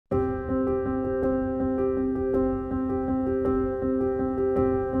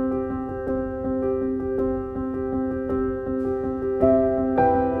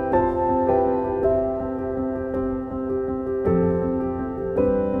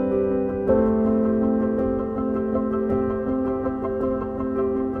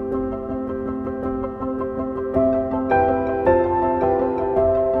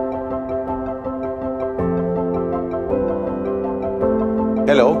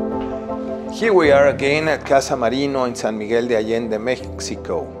Here we are again at Casa Marino in San Miguel de Allende,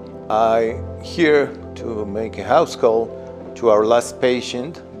 Mexico. I'm here to make a house call to our last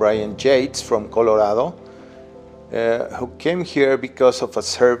patient, Brian Yates from Colorado, who came here because of a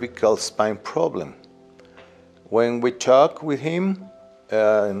cervical spine problem. When we talked with him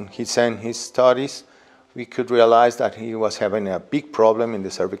and he sent his studies, we could realize that he was having a big problem in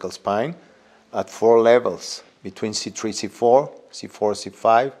the cervical spine at 4 levels, between C3, C4, C4,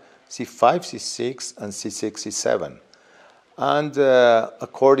 C5, C5, C6, and C6, C7. And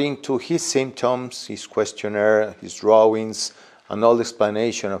according to his symptoms, his questionnaire, his drawings, and all the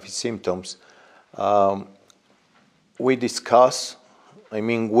explanation of his symptoms, we discuss,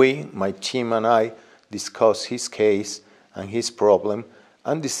 my team and I, discussed his case and his problem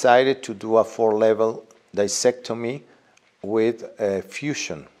and decided to do a 4-level dissectomy with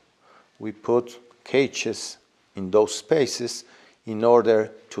fusion. We put cages in those spaces in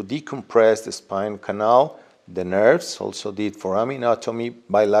order to decompress the spine canal, the nerves, also did foraminotomy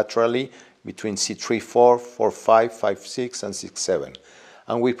bilaterally between C3, 4, 4, 5, 5, 6, and 6, 7.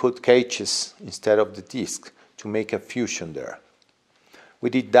 And we put cages instead of the disc to make a fusion there. We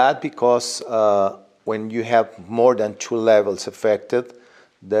did that because when you have more than 2 levels affected,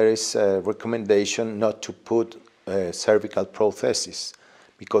 there is a recommendation not to put cervical prosthesis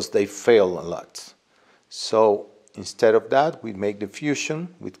because they fail a lot. So instead of that, we make the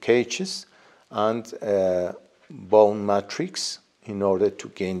fusion with cages and bone matrix in order to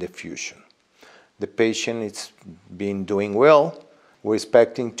gain the fusion. The patient has been doing well. We're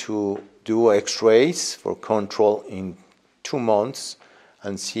expecting to do X-rays for control in 2 months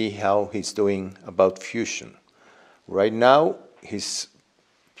and see how he's doing about fusion. Right now, his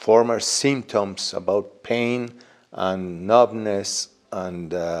former symptoms about pain and numbness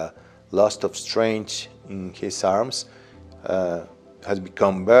and loss of strength in his arms has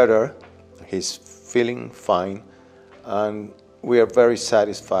become better. He's feeling fine, and we are very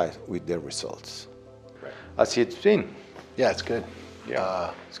satisfied with the results. Right. As it's been. Yeah, it's good.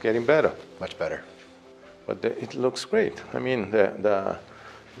 Yeah, it's getting better. Much better. But it looks great. I mean, the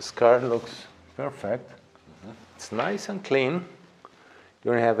scar looks perfect. Mm-hmm. It's nice and clean.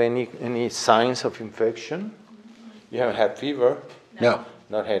 You don't have any signs of infection. You haven't had fever. No.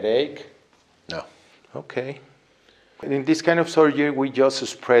 Not headache. No. Okay. In this kind of surgery, we just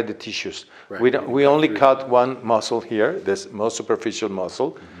spread the tissues. Right. We only cut one muscle here, this most superficial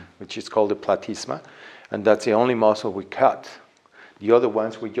muscle, which is called the platysma, and that's the only muscle we cut. The other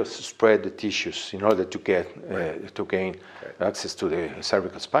ones, we just spread the tissues in order to get to gain access to the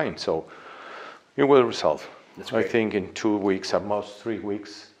cervical spine. So it will resolve. I think in 2 weeks, at most 3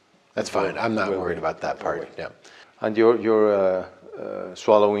 weeks. That's fine. I'm not worried about that part. Yeah. And you're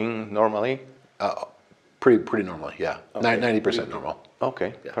swallowing normally? Pretty normal, yeah. Okay. 90% normal.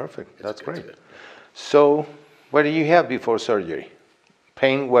 Okay, Yeah. perfect. It's That's good, great. it's good. So, what did you have before surgery?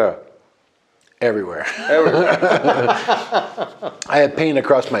 Pain where? Everywhere. I had pain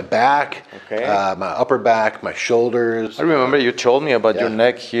across my back, my upper back, my shoulders. I remember you told me about your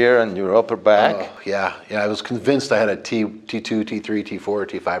neck here and your upper back. Oh, yeah. I was convinced I had a T2, T3, T4,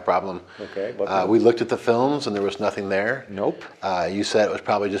 T5 problem. Okay. We looked at the films and there was nothing there. Nope. You said it was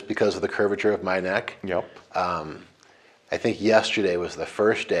probably just because of the curvature of my neck. Yep. I think yesterday was the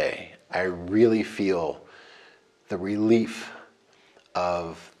first day I really feel the relief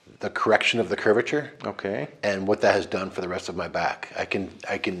of the correction of the curvature. Okay. And what that has done for the rest of my back. I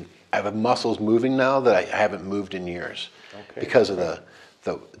have muscles moving now that I haven't moved in years. Okay. Because of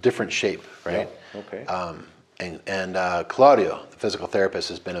the different shape, right? Yeah. Okay. And Claudio, the physical therapist,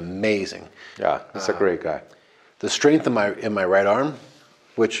 has been amazing. Yeah, he's a great guy. The strength in my right arm,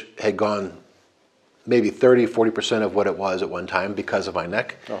 which had gone maybe 30-40% of what it was at one time because of my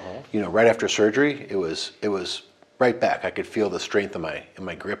neck. Right after surgery, it was right back. I could feel the strength in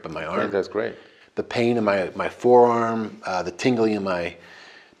my grip in my arm. Yeah, that's great. The pain in my forearm, the tingling in my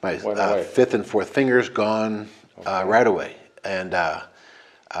fifth and fourth fingers gone right away. And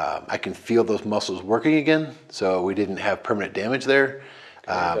I can feel those muscles working again. So we didn't have permanent damage there.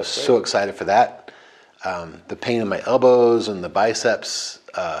 I was so excited for that. The pain in my elbows and the biceps,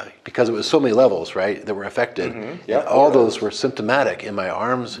 because it was so many levels, right, that were affected. Mm-hmm. Yep. All those were symptomatic in my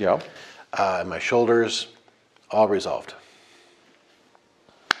arms, Yep. And my shoulders, all resolved.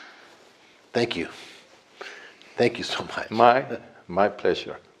 Thank you. Thank you so much. My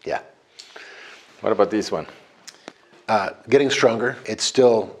pleasure. Yeah. What about this one? Getting stronger. It's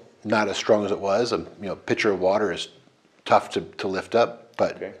still not as strong as it was. A pitcher of water is tough to lift up,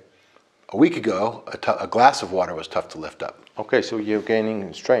 but a week ago, a glass of water was tough to lift up. Okay, so you're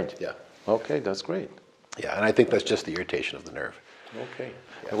gaining strength. Yeah. Okay, that's great. Yeah, and I think that's just the irritation of the nerve. Okay.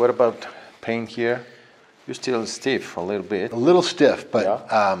 Yeah. What about pain here. You're still stiff a little bit. A little stiff, but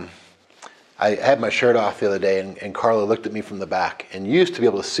Yeah. I had my shirt off the other day, and Carla looked at me from the back and used to be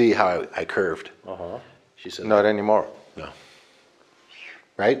able to see how I curved. She said, Not anymore. no.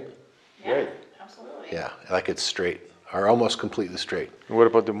 Right? Yeah, Great. absolutely. Yeah, like it's straight, or almost completely straight. What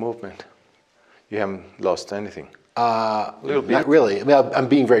about the movement? You haven't lost anything? A little bit. Not really. I mean, I'm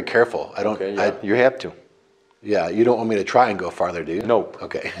being very careful. I don't. Okay, yeah. You have to. Yeah, you don't want me to try and go farther, do you? Nope.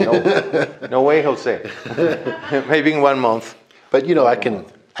 Okay. No, no way, Jose. Maybe in 1 month. But you know, I can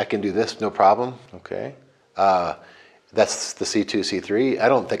do this, no problem. Okay. That's the C2, C3. I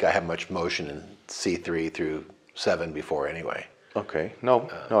don't think I have much motion in C3 through 7 before anyway. Okay. No,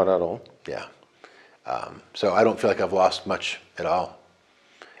 not at all. Yeah. So I don't feel like I've lost much at all.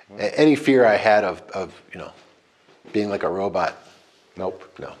 Any fear I had of being like a robot, Nope.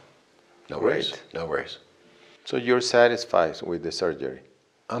 no worries. Great. No worries. So you're satisfied with the surgery?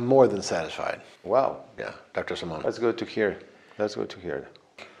 I'm more than satisfied. Wow. Yeah, Dr. Simone. That's good to hear. That's good to hear.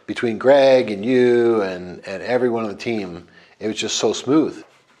 Between Greg and you and everyone on the team, it was just so smooth.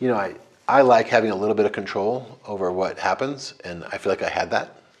 You know, I like having a little bit of control over what happens, and I feel like I had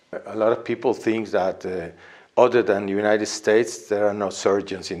that. A lot of people think that other than the United States, there are no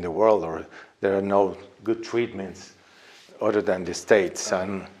surgeons in the world, or there are no good treatments other than the States.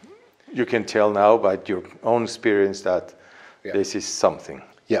 And you can tell now by your own experience that this is something.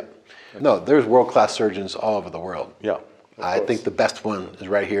 Yeah. No, there's world-class surgeons all over the world. Yeah. I think the best one is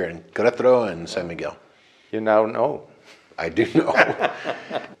right here in Querétaro and San Miguel. You now know. I do know.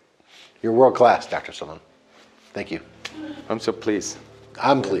 You're world-class, Dr. Simone. Thank you. I'm so pleased.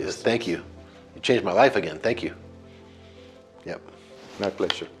 I'm pleased. Thank you. You changed my life again. Thank you. Yep. My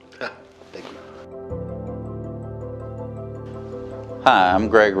pleasure. Thank you. Hi, I'm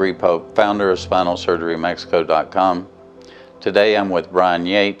Gregory Pope, founder of SpinalSurgeryMexico.com. Today I'm with Brian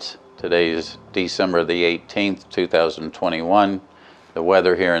Yates. Today is December the 18th, 2021. The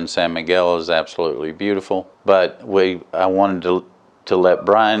weather here in San Miguel is absolutely beautiful, but I wanted to let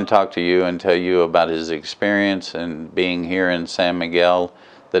Brian talk to you and tell you about his experience in being here in San Miguel.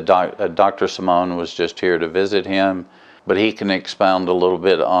 Dr. Simone was just here to visit him, but he can expound a little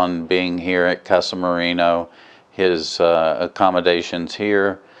bit on being here at Casa Marino, his accommodations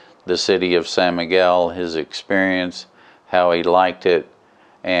here, the city of San Miguel, his experience, how he liked it,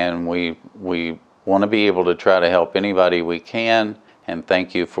 and we want to be able to try to help anybody we can, and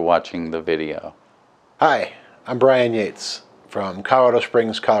thank you for watching the video. Hi, I'm Brian Yates from Colorado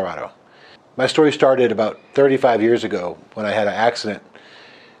Springs, Colorado. My story started about 35 years ago when I had an accident.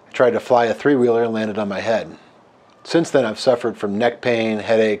 I tried to fly a three-wheeler and landed on my head. Since then, I've suffered from neck pain,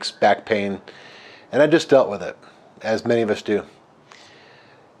 headaches, back pain, and I just dealt with it, as many of us do.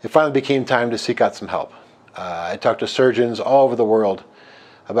 It finally became time to seek out some help. I talked to surgeons all over the world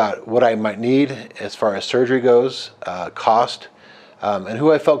about what I might need as far as surgery goes, cost, and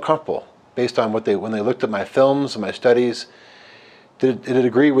who I felt comfortable based on when they looked at my films and my studies. Did it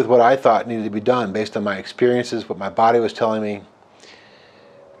agree with what I thought needed to be done based on my experiences, what my body was telling me?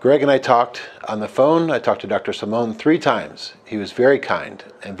 Greg and I talked on the phone. I talked to Dr. Simone 3 times. He was very kind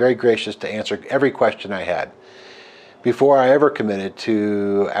and very gracious to answer every question I had before I ever committed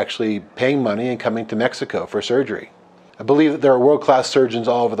to actually paying money and coming to Mexico for surgery. I believe that there are world-class surgeons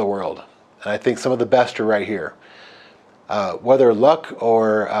all over the world, and I think some of the best are right here. Whether luck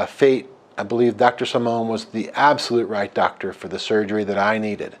or fate, I believe Dr. Simone was the absolute right doctor for the surgery that I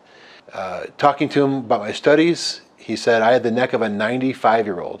needed. Talking to him about my studies, he said I had the neck of a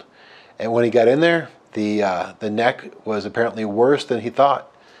 95-year-old. And when he got in there, the neck was apparently worse than he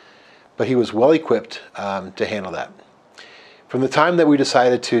thought. But he was well equipped to handle that. From the time that we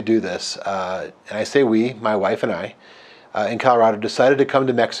decided to do this, and I say we, my wife and I, in Colorado, decided to come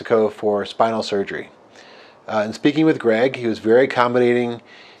to Mexico for spinal surgery. And speaking with Greg, he was very accommodating.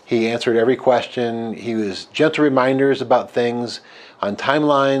 He answered every question. He was gentle reminders about things on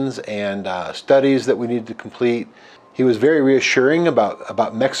timelines and studies that we needed to complete. He was very reassuring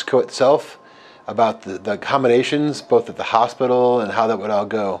about Mexico itself, about the accommodations, both at the hospital and how that would all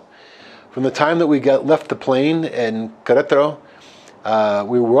go. From the time that we left the plane in Querétaro,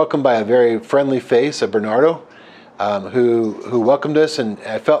 we were welcomed by a very friendly face, a Bernardo, who welcomed us, and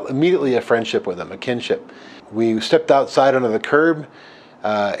I felt immediately a friendship with him, a kinship. We stepped outside onto the curb,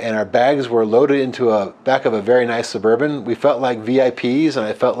 and our bags were loaded into a back of a very nice Suburban. We felt like VIPs, and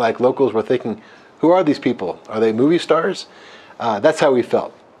I felt like locals were thinking, who are these people? Are they movie stars? That's how we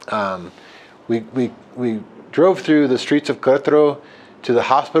felt. We drove through the streets of Querétaro to the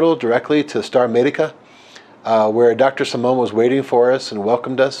hospital directly to Star Medica, where Dr. Simone was waiting for us and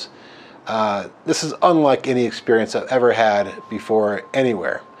welcomed us. This is unlike any experience I've ever had before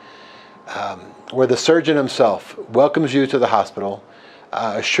anywhere. where the surgeon himself welcomes you to the hospital,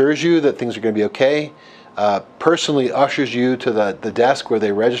 assures you that things are going to be okay, personally ushers you to the desk where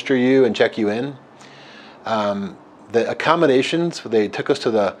they register you and check you in. The accommodations, they took us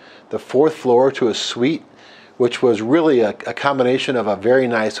to the fourth floor to a suite, which was really a combination of a very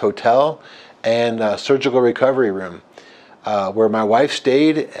nice hotel and a surgical recovery room, where my wife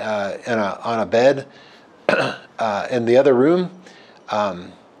stayed on a bed in the other room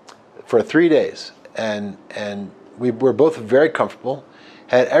for 3 days. And we were both very comfortable,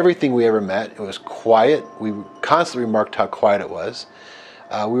 had everything we ever met. It was quiet. We constantly remarked how quiet it was.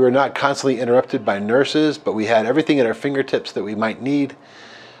 We were not constantly interrupted by nurses, but we had everything at our fingertips that we might need.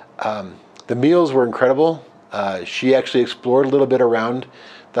 The meals were incredible. She actually explored a little bit around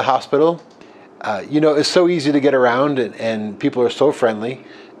the hospital. It's so easy to get around, and people are so friendly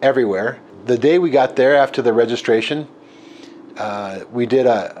everywhere. The day we got there after the registration, I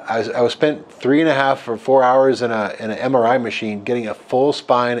was spent 3.5 or 4 hours in an MRI machine getting a full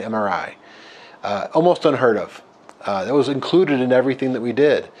spine MRI, almost unheard of. That was included in everything that we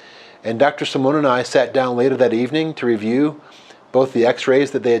did. And Dr. Simone and I sat down later that evening to review both the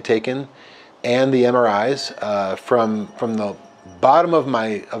x-rays that they had taken and the MRIs from the bottom of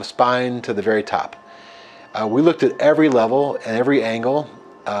my spine to the very top. We looked at every level and every angle.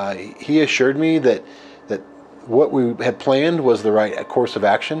 He assured me that what we had planned was the right course of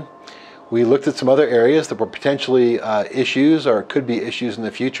action. We looked at some other areas that were potentially issues or could be issues in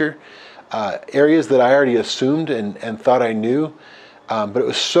the future. Areas that I already assumed and thought I knew, but it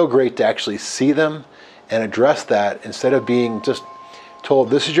was so great to actually see them and address that instead of being just told,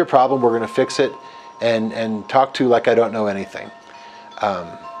 this is your problem, we're going to fix it, and talk to like I don't know anything.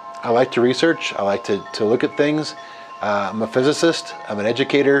 I like to research, I like to look at things. I'm a physicist, I'm an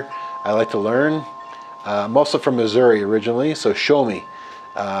educator, I like to learn. I'm also from Missouri originally, so show me.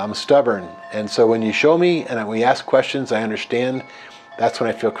 I'm stubborn, and so when you show me and we ask questions, I understand, that's when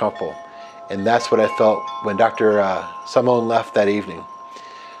I feel comfortable. And that's what I felt when Dr. Simone left that evening.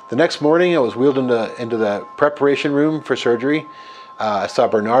 The next morning, I was wheeled into the preparation room for surgery. I saw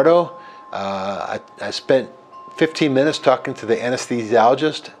Bernardo. I spent 15 minutes talking to the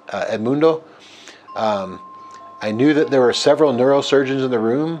anesthesiologist, Edmundo. I knew that there were several neurosurgeons in the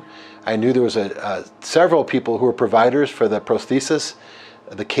room. I knew there was several people who were providers for the prosthesis,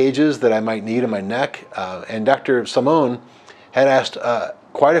 the cages that I might need in my neck. And Dr. Simone had asked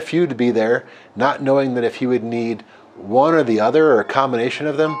quite a few to be there, not knowing that if he would need one or the other or a combination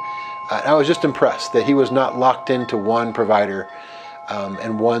of them. I was just impressed that he was not locked into one provider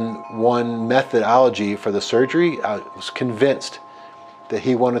and one methodology for the surgery. I was convinced that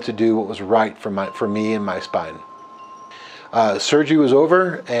he wanted to do what was right for me and my spine. Surgery was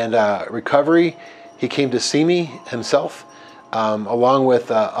over, and recovery, he came to see me himself, along with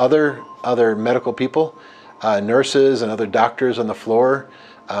other medical people, nurses and other doctors on the floor,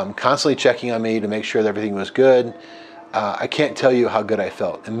 constantly checking on me to make sure that everything was good. I can't tell you how good I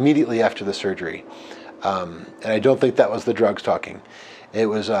felt immediately after the surgery. And I don't think that was the drugs talking. It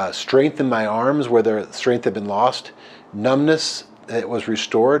was strength in my arms where the strength had been lost, numbness that was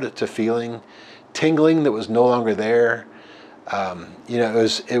restored to feeling, tingling that was no longer there. I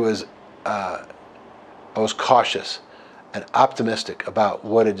was cautious and optimistic about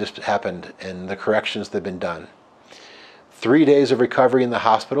what had just happened and the corrections that had been done. 3 days of recovery in the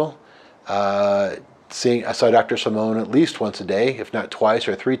hospital. I saw Dr. Simone at least once a day, if not twice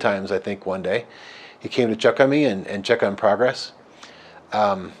or 3 times, I think, one day. He came to check on me and check on progress.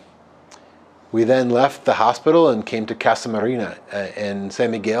 We then left the hospital and came to Casa Marina in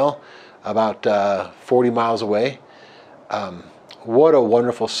San Miguel, about 40 miles away. What a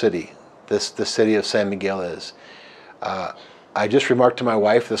wonderful city the city of San Miguel is. I just remarked to my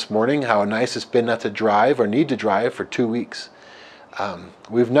wife this morning how nice it's been not to drive or need to drive for 2 weeks.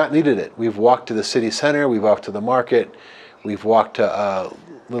 We've not needed it. We've walked to the city center, we've walked to the market, we've walked to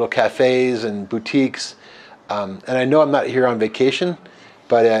little cafes and boutiques. And I know I'm not here on vacation,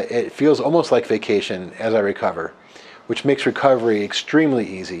 but it feels almost like vacation as I recover, which makes recovery extremely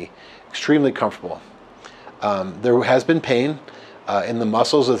easy, extremely comfortable. There has been pain in the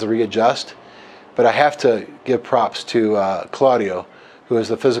muscles as they readjust, but I have to give props to Claudio, who is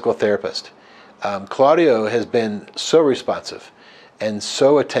the physical therapist. Claudio has been so responsive and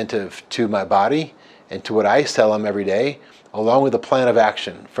so attentive to my body and to what I tell him every day, along with a plan of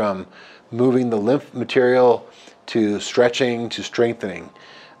action from moving the lymph material to stretching to strengthening.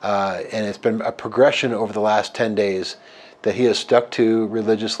 And it's been a progression over the last 10 days that he has stuck to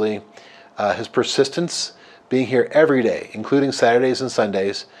religiously. His persistence, being here every day, including Saturdays and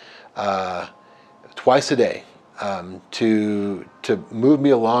Sundays, twice a day, to move me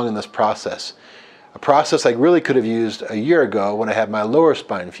along in this process. A process I really could have used a year ago when I had my lower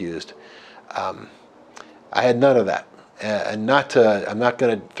spine fused. I had none of that. And I'm not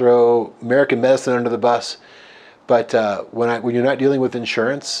going to throw American medicine under the bus, but when you're not dealing with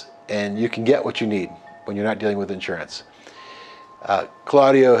insurance, and you can get what you need when you're not dealing with insurance.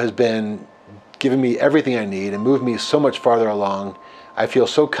 Claudio has been giving me everything I need and moved me so much farther along. I feel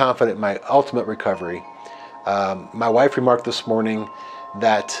so confident in my ultimate recovery. My wife remarked this morning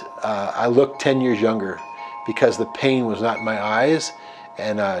that I look 10 years younger because the pain was not in my eyes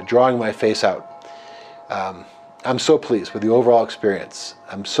and drawing my face out. I'm so pleased with the overall experience.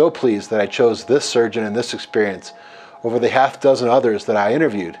 I'm so pleased that I chose this surgeon and this experience over the half dozen others that I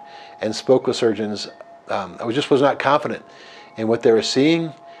interviewed and spoke with surgeons. I just was not confident in what they were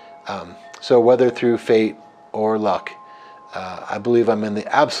seeing. So whether through fate or luck, I believe I'm in the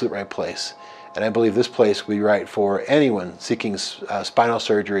absolute right place. And I believe this place will be right for anyone seeking spinal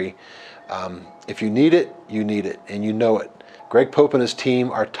surgery. If you need it, and you know it. Greg Pope and his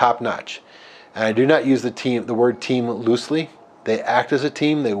team are top-notch. And I do not use the word team loosely. They act as a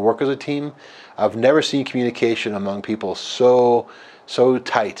team. They work as a team. I've never seen communication among people so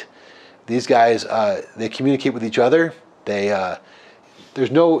tight. These guys, they communicate with each other.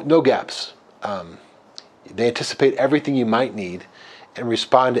 There's no gaps. They anticipate everything you might need and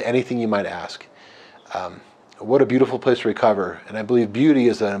respond to anything you might ask. What a beautiful place to recover. And I believe beauty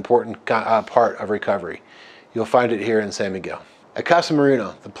is an important part of recovery. You'll find it here in San Miguel. At Casa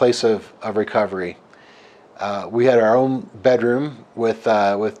Marino, the place of recovery, we had our own bedroom with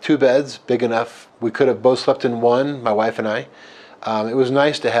 2 beds, big enough. We could have both slept in one, my wife and I. It was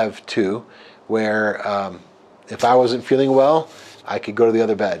nice to have 2, where if I wasn't feeling well, I could go to the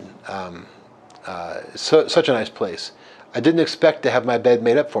other bed. Such a nice place. I didn't expect to have my bed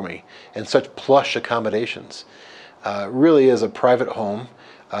made up for me, and such plush accommodations. Really is a private home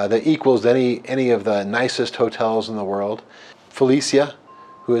that equals any of the nicest hotels in the world. Felicia,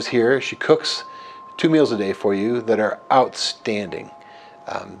 who is here, she cooks 2 meals a day for you that are outstanding.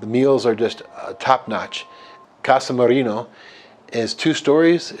 The meals are just top-notch. Casa Marino is 2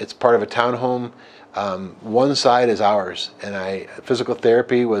 stories. It's part of a townhome. One side is ours, and physical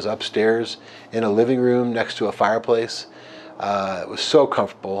therapy was upstairs in a living room next to a fireplace. It was so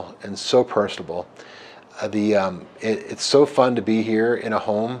comfortable and so personable. It's so fun to be here in a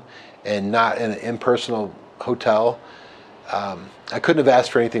home and not in an impersonal hotel. I couldn't have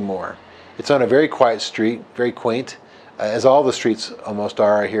asked for anything more. It's on a very quiet street, very quaint, as all the streets almost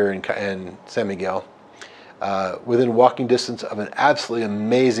are here in San Miguel. Within walking distance of an absolutely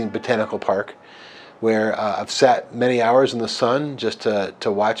amazing botanical park, where I've sat many hours in the sun just to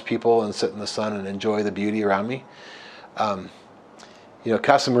watch people and sit in the sun and enjoy the beauty around me.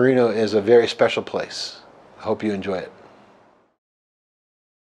 Casa Marino is a very special place. I hope you enjoy it.